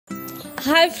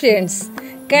Hi friends,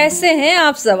 कैसे हैं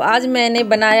आप सब। आज मैंने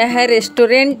बनाया है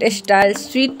restaurant style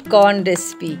sweet corn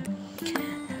recipe.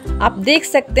 आप देख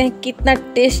सकते हैं कितना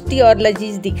टेस्टी और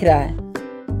लजीज दिख रहा है।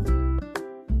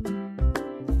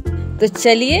 तो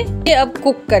चलिए ये अब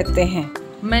कुक करते हैं।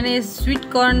 मैंने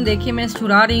स्वीट कॉर्न देखिए मैं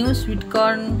छुरा रही हूँ। स्वीट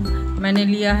कॉर्न मैंने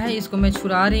लिया है, इसको मैं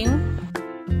छुरा रही हूँ।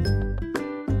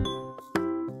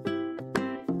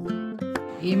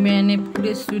 ये मैंने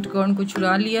पूरे स्वीट कॉर्न को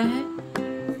छुरा लिया है।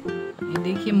 ये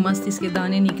देखिए मस्त इसके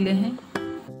दाने निकले हैं।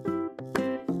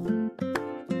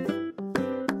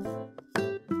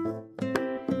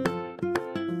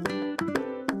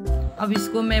 अब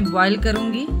इसको मैं बॉईल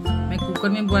करूंगी। मैं कुकर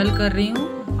में बॉईल कर रही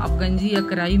हूँ, आप गंजी या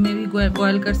कढ़ाई में भी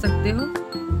बॉईल कर सकते हो।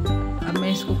 अब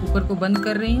मैं इसको कुकर को बंद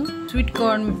कर रही हूँ। स्वीट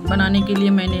कॉर्न बनाने के लिए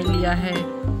मैंने लिया है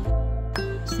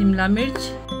शिमला मिर्च,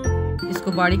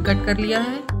 इसको बारीक कट कर लिया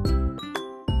है,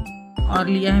 और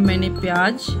लिया है मैंने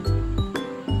प्याज,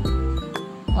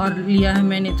 और लिया है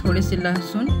मैंने थोड़े से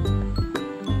लहसुन,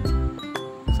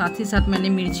 साथ ही साथ मैंने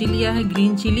मिर्ची लिया है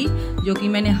ग्रीन चिली, जो कि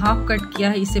मैंने हाफ कट किया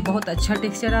है, इससे बहुत अच्छा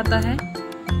टेक्सचर आता है।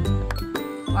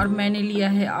 और मैंने लिया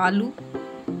है आलू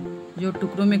जो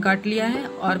टुकड़ों में काट लिया है,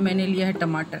 और मैंने लिया है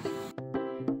टमाटर,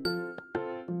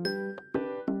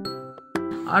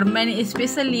 और मैंने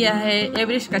स्पेशल लिया है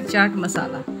एवरेस्ट का चाट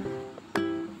मसाला।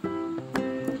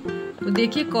 तो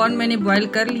देखिए कॉर्न मैंने बॉईल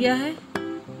कर लिया है।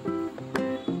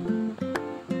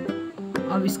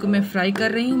 अब इसको मैं फ्राई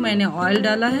कर रही हूँ। मैंने ऑयल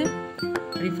डाला है,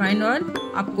 रिफाइंड ऑयल,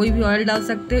 आप कोई भी ऑयल डाल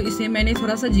सकते हो। इसे मैंने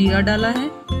थोड़ा सा जीरा डाला है।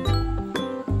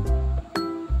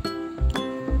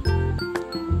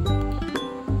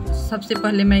 सबसे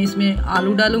पहले मैं इसमें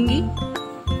आलू डालूंगी।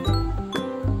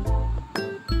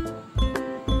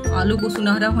 आलू को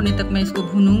सुनहरा होने तक मैं इसको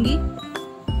भूनूंगी।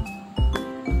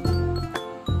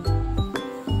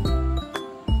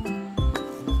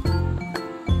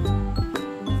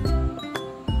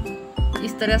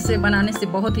 इस तरह से बनाने से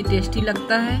बहुत ही टेस्टी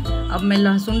लगता है। अब मैं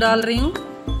लहसुन डाल रही हूँ,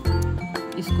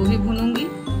 इसको भी भूनूंगी।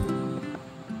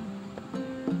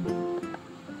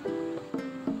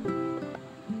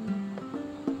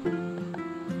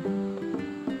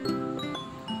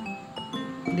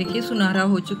 देखिए सुनहरा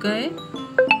हो चुका है।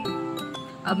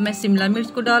 अब मैं शिमला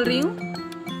मिर्च को डाल रही हूँ।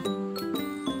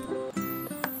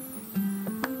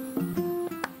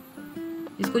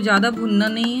 इसको ज़्यादा भूनना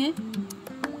नहीं है।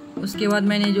 उसके बाद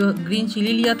मैंने जो ग्रीन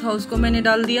चिली लिया था उसको मैंने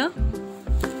डाल दिया।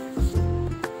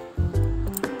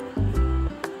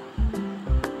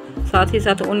 साथ ही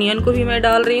साथ ओनियन को भी मैं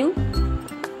डाल रही हूँ,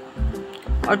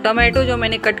 और टमाटो जो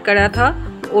मैंने कट करा था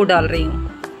वो डाल रही हूँ।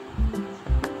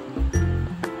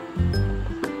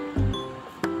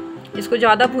 इसको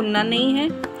ज़्यादा भूनना नहीं है।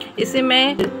 इसे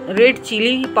मैं रेड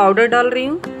चिली पाउडर डाल रही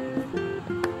हूँ।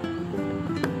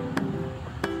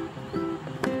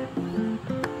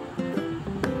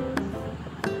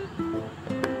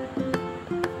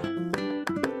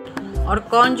 और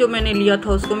कॉर्न जो मैंने लिया था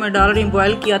उसको मैं डाल रही हूँ,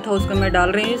 बॉईल किया था उसको मैं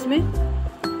डाल रही हूँ इसमें।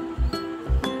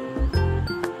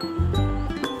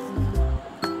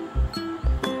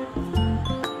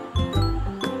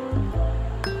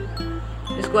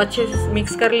 इसको अच्छे से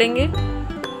मिक्स कर लेंगे।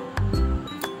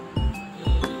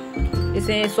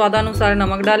 इसे स्वादानुसार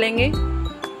नमक डालेंगे।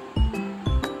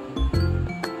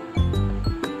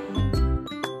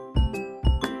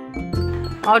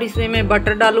 और इसमें मैं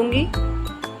बटर डालूंगी,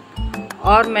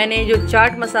 और मैंने जो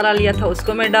चाट मसाला लिया था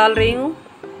उसको मैं डाल रही हूँ,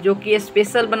 जो कि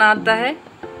स्पेशल बनाता है।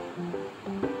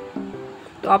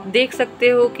 तो आप देख सकते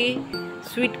हो कि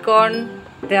स्वीट कॉर्न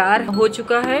तैयार हो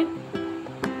चुका है।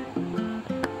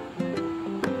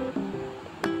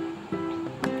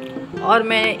 और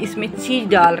मैं इसमें चीज़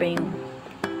डाल रही हूँ।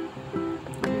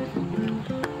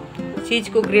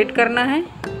 चीज़ को ग्रेट करना है।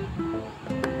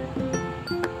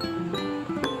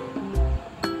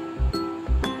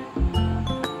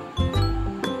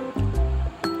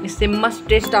 इससे मस्त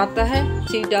टेस्ट आता है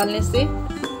चीज़ डालने से।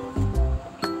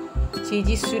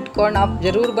 चीज़ी स्वीट कॉर्न आप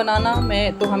ज़रूर बनाना।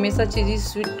 मैं तो हमेशा चीज़ी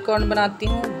स्वीट कॉर्न बनाती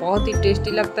हूँ, बहुत ही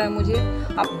टेस्टी लगता है मुझे।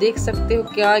 आप देख सकते हो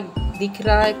क्या दिख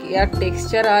रहा है, क्या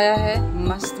टेक्सचर आया है,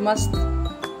 मस्त मस्त।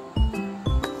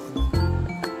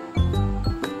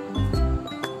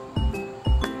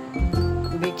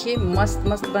 देखिए मस्त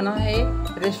मस्त बना है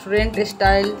रेस्टोरेंट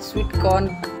स्टाइल स्वीट कॉर्न।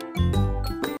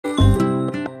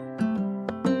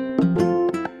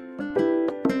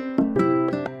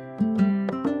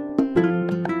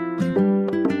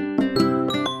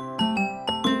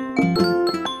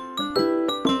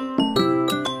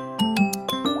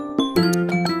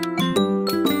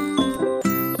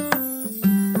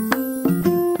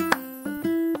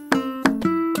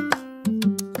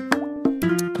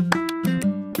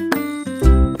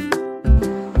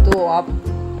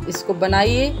 आप इसको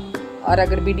बनाइए और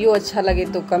अगर वीडियो अच्छा लगे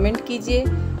तो कमेंट कीजिए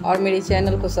और मेरे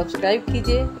चैनल को सब्सक्राइब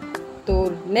कीजिए। तो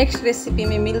नेक्स्ट रेसिपी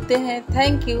में मिलते हैं।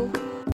 Thank you.